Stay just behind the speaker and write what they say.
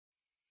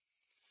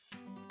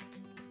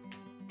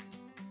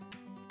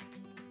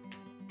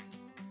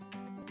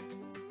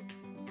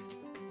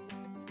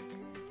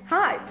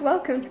Hi,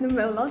 welcome to the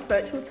Millard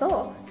virtual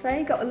tour. Today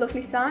you've got a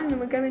lovely sign and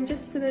we're going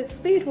just to the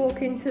speed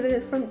walk into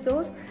the front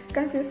doors.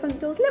 Going through the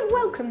front doors, a little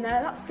welcome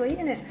there, that's sweet,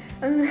 isn't it?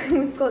 And then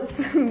we've got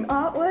some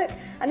artwork,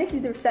 and this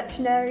is the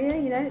reception area,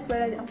 you know, it's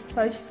where I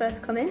suppose you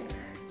first come in.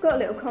 We've got a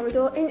little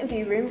corridor,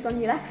 interview rooms on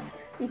your left.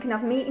 You can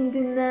have meetings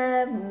in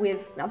there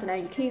with, I don't know,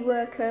 your key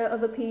worker,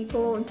 other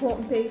people,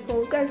 important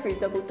people. Go through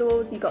double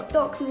doors, you've got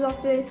doctor's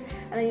office,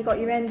 and then you've got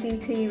your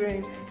MDT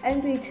room.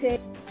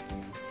 MDT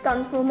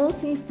stands for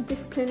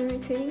multidisciplinary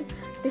team.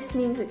 This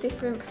means that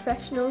different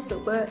professionals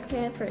that work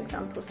here, for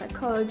example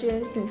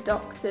psychologists and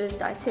doctors,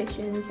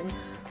 dietitians and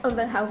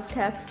other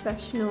healthcare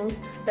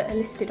professionals that are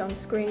listed on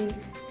screen,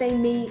 they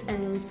meet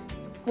and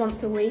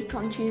once a week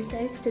on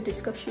Tuesdays to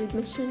discuss your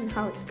admission and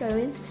how it's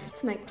going,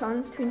 to make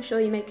plans to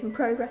ensure you're making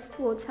progress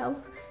towards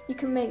health. You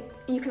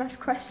can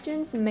ask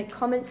questions and make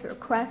comments or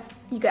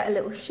requests. You get a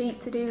little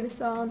sheet to do this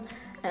on,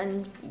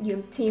 and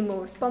your team will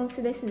respond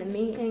to this in the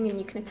meeting, and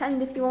you can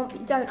attend if you want,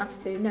 but you don't have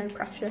to, no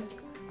pressure.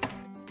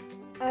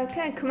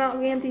 Okay, come out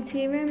of the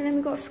MDT room and then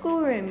we've got a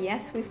schoolroom.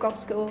 Yes, we've got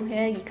school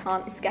here, you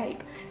can't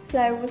escape.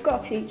 So we've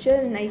got a teacher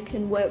and they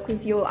can work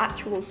with your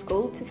actual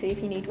school to see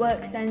if you need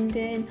work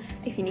sending,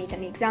 if you need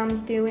any exams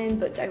doing,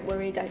 but don't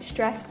worry, don't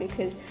stress,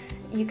 because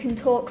you can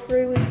talk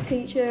through with the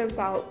teacher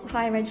about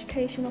higher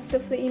educational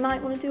stuff that you might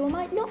want to do or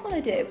might not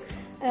want to do.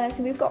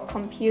 So we've got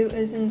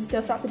computers and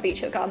stuff. That's a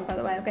beach at garden, by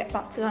the way, I'll get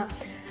back to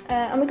that.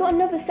 And we've got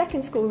another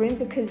second schoolroom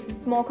because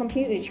more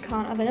computers, you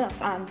can't have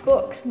enough, and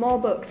books, more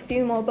books, a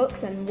few more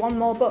books and one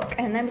more book,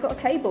 and then we've got a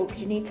table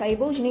because you need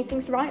tables, you need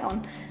things to write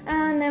on.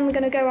 And then we're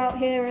going to go out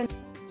here and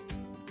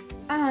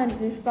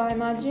as if by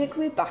magic,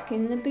 we're back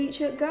in the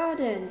beach at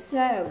garden.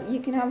 So you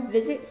can have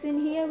visits in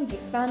here with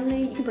your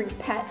family, you can bring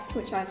pets,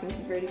 which I think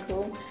is really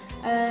cool.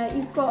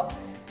 You've got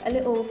a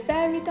little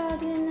fairy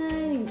garden in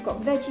there, you've got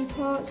veggie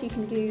plots, you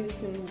can do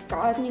some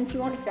gardening if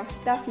you want, if you have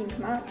staff you can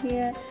come out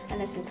here,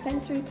 and there's some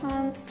sensory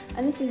plants,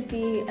 and this is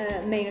the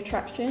main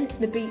attraction, it's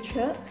the beach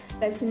hut.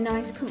 There's some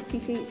nice comfy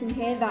seats in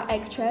here, that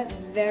egg chair,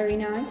 very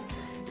nice.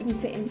 You can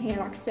sit in here,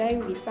 like I say,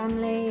 with your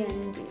family,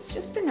 and it's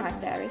just a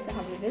nice area to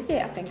have a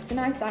visit. I think it's a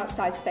nice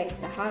outside space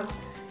to have.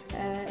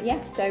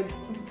 Yeah, so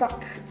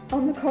back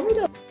on the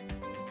corridor.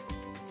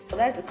 Well,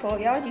 there's the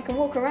courtyard. You can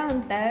walk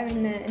around there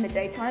in the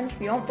daytime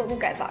if you want, but we'll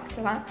get back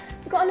to that.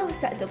 We've got another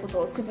set of double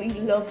doors because we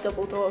love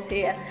double doors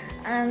here.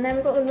 And then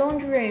we've got the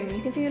laundry room.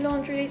 You can do your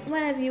laundry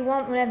whenever you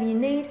want, whenever you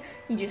need.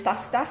 You just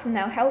ask staff and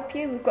they'll help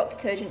you. We've got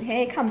detergent here.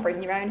 You can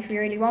bring your own if you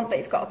really want, but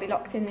it's got to be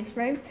locked in this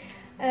room.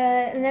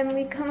 And then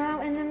we come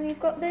out and then we've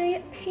got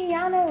the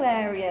piano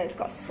area. It's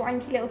got a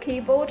swanky little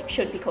keyboard. It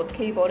should be called the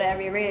keyboard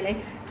area, really.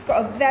 It's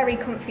got a very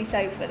comfy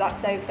sofa. That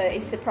sofa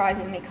is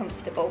surprisingly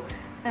comfortable.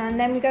 And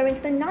then we go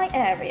into the night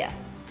area.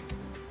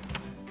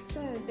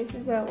 So this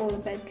is where all the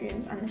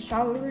bedrooms and the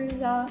shower rooms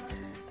are.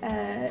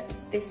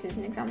 This is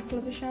an example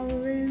of a shower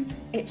room.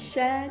 It's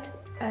shared,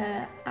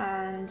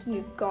 and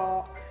you've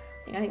got,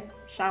 you know,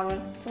 shower,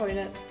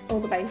 toilet, all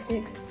the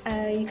basics.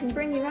 You can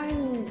bring your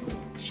own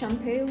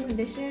shampoo,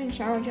 conditioner and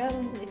shower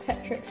gel,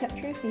 etc,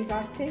 etc if you'd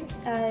like to.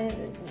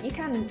 You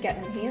can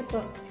get them here,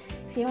 but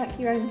if you like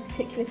your own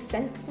particular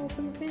scents or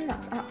something,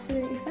 that's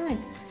absolutely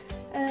fine.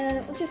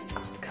 We'll just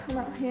come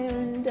out here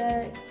and,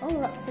 oh,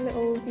 that's a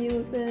little view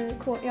of the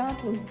courtyard.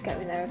 We'll go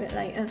in there a bit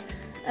later.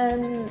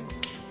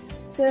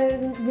 So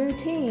the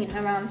routine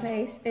around the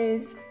place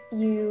is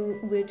you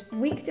would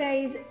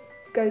weekdays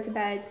go to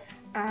bed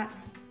at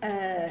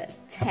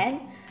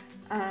 10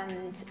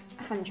 and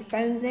hand your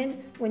phones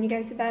in when you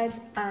go to bed,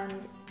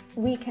 and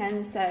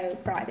weekends, so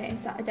Friday and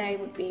Saturday,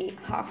 would be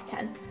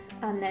 10:30,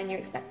 and then you're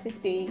expected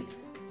to be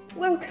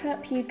woken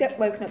up. You get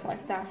woken up by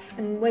staff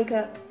and wake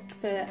up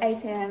for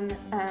 8 AM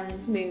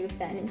and move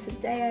then into the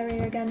day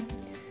area again.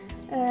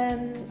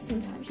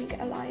 Sometimes you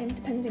get a lie-in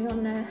depending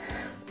on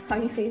how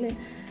you're feeling.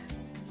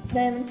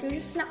 Then we'll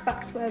just snap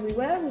back to where we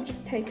were. We'll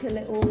just take a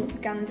little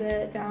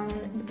gander down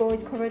the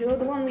boys' corridor,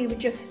 the one we were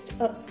just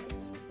up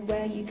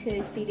where you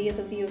could see the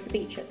other view of the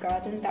beach at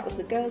garden. That was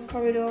the girls'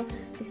 corridor,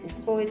 this is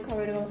the boys'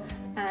 corridor,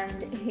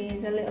 and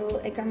here's a little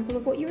example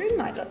of what your room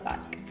might look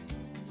like.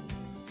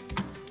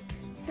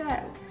 So,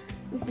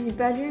 this is your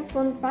bedroom.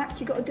 Fun fact,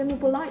 you've got a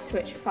dimmable light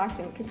switch, which I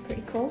think is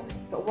pretty cool.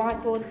 You've got a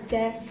whiteboard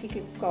desk,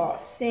 you've got a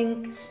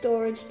sink,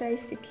 storage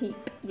space to keep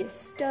your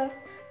stuff,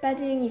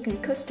 bedding, you can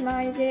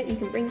customise it, you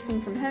can bring some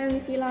from home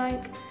if you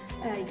like,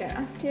 you don't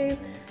have to.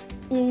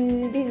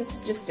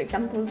 These are just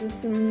examples of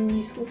some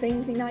useful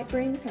things you might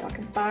bring, so like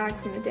a bag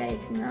from the day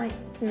to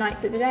night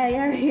to the day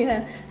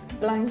area,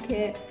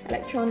 blanket,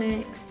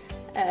 electronics.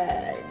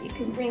 You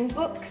can bring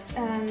books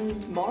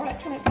and more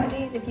electronics like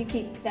these if you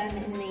keep them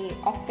in the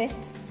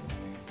office.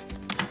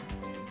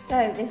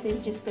 So this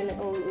is just a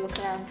little look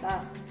around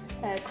that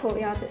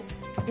courtyard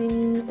that's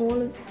in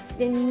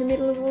the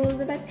middle of all of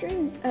the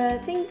bedrooms.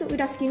 Things that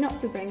we'd ask you not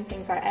to bring,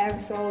 things like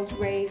aerosols,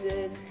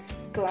 razors,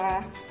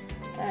 glass.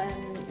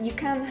 You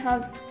can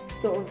have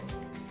sort of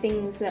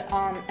things that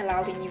aren't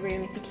allowed in your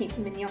room if you keep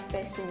them in the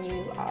office, and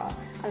you are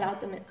allowed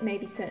them at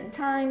maybe certain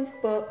times,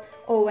 but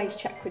always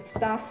check with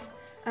staff.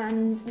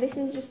 And this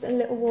is just a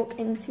little walk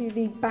into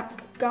the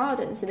back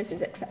garden, so this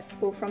is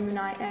accessible from the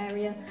night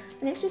area,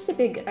 and it's just a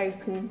big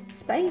open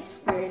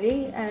space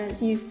really.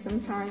 It's used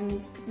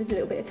sometimes, there's a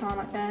little bit of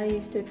tarmac there, they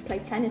used to play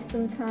tennis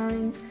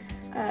sometimes.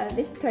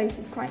 This place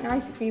is quite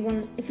nice if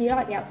you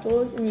like the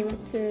outdoors and you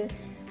want to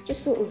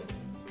just sort of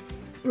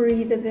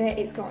breathe a bit.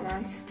 It's got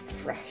nice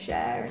fresh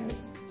air and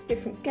there's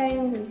different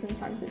games, and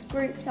sometimes there's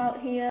groups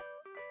out here.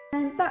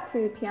 And back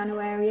through the piano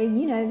area,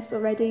 you know this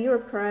already, you're a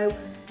pro.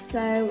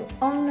 So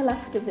on the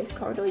left of this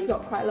corridor you've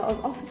got quite a lot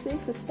of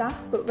offices for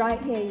staff, but right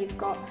here you've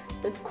got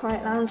the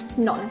quiet lounge. It's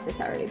not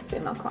necessarily a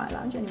female quiet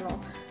lounge anymore.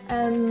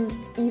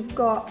 You've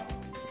got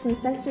some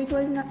sensory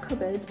toys in that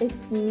cupboard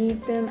if you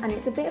need them, and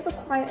it's a bit of a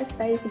quieter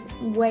space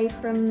away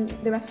from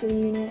the rest of the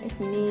unit if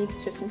you need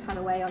just some time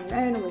away on your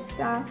own or with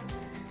staff.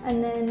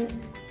 And then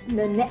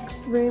the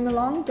next room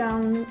along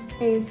down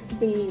is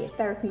the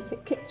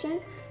therapeutic kitchen.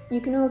 You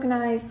can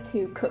organise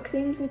to cook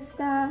things with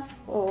staff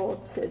or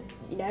to,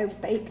 you know,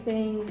 bake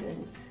things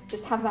and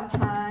just have that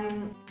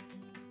time.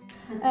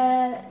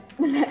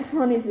 The next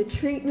one is the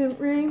treatment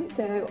room.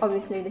 So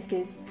obviously this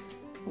is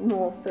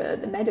more for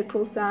the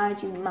medical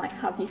side. You might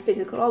have your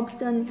physical obs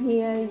done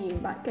here, you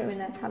might go in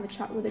there to have a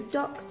chat with a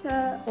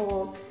doctor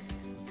or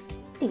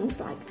things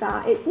like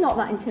that. It's not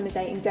that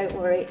intimidating, don't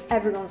worry,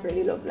 everyone's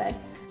really lovely.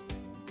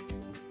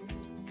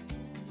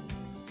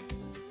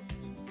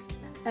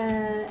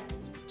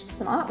 Just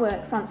some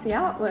artwork, fancy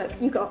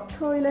artwork. You've got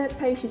toilets,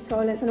 patient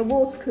toilets and a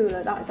water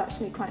cooler. That is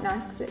actually quite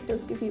nice because it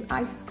does give you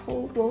ice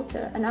cold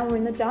water. And now we're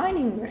in the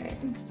dining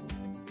room.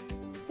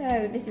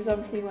 So this is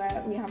obviously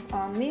where we have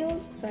our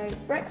meals. So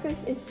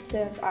breakfast is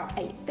served at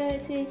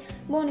 8:30,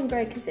 morning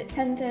break is at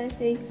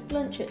 10:30,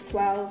 lunch at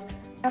 12,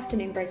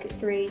 afternoon break at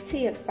 3,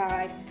 tea at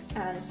 5,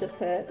 and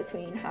supper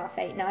between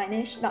 8:30,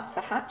 9ish. That's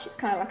the hatch. It's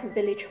kind of like a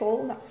village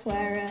hall. That's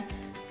where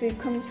food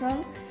comes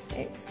from.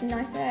 It's a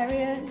nice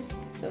area,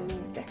 some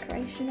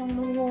decoration on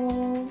the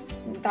wall.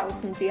 That was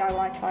some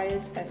DIY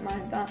tyres, don't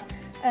mind that.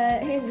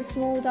 Here's the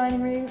small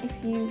dining room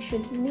if you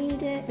should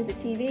need it. There's a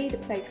TV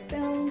that plays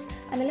films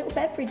and a little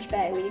beverage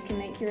bay where you can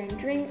make your own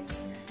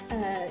drinks.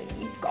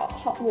 You've got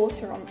hot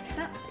water on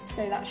tap,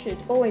 so that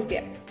should always be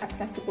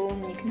accessible,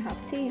 and you can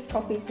have teas,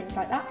 coffees, things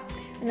like that.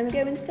 And then we go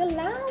into the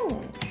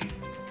lounge.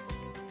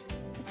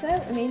 So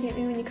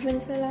immediately when you come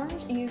into the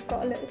lounge, you've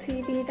got a little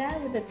TV there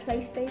with a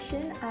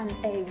PlayStation and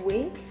a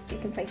Wii you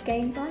can play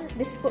games on.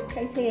 This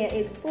bookcase here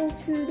is full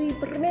to the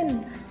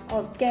brim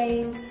of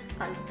games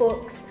and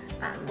books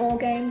and more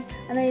games.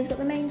 And then you've got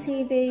the main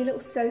TV, little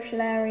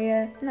social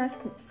area, nice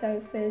comfy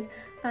sofas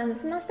and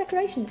some nice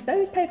decorations.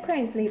 Those paper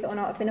cranes, believe it or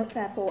not, have been up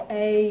there for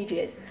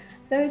ages.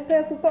 Those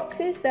purple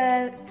boxes,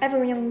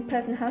 every young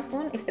person has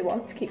one if they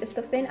want to keep their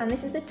stuff in, and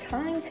this is the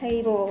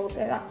timetable, so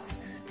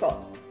that's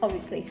got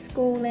obviously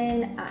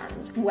schooling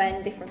and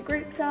when different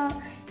groups are.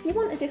 If you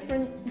want a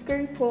different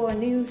group or a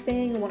new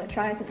thing or want to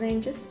try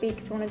something, just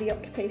speak to one of the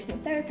occupational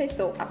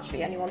therapists, or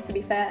actually anyone to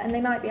be fair, and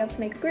they might be able to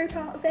make a group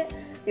out of it.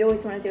 We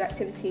always want to do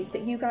activities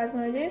that you guys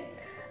want to do.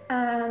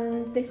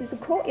 And this is the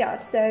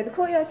courtyard. So the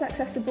courtyard is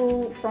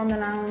accessible from the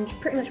lounge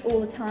pretty much all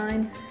the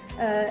time.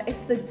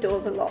 If the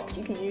doors are locked,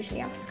 you can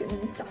usually ask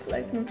and the staff will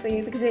open them for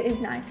you, because it is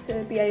nice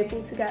to be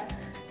able to get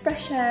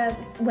fresh air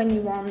when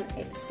you want.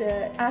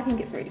 I think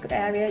it's a really good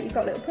area. You've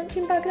got a little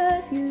punching bag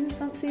there if you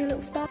fancy a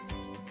little spa.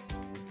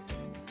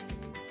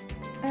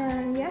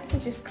 And yeah, we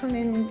just come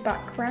in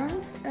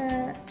background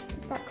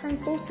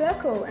full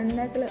circle, and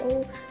there's a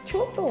little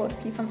chalkboard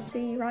if you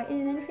fancy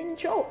writing anything in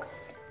chalk.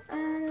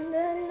 And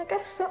then I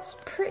guess that's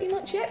pretty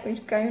much it. We're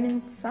just going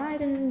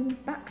inside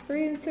and back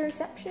through to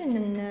reception,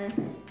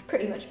 and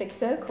pretty much big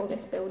circle,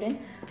 this building.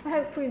 I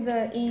hope we've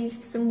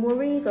eased some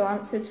worries or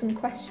answered some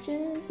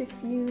questions if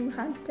you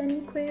had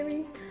any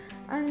queries.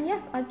 And yeah,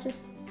 I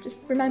just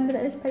remember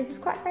that this place is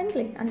quite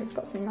friendly and it's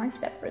got some nice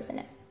zebras in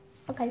it.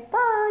 Okay,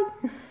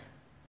 bye!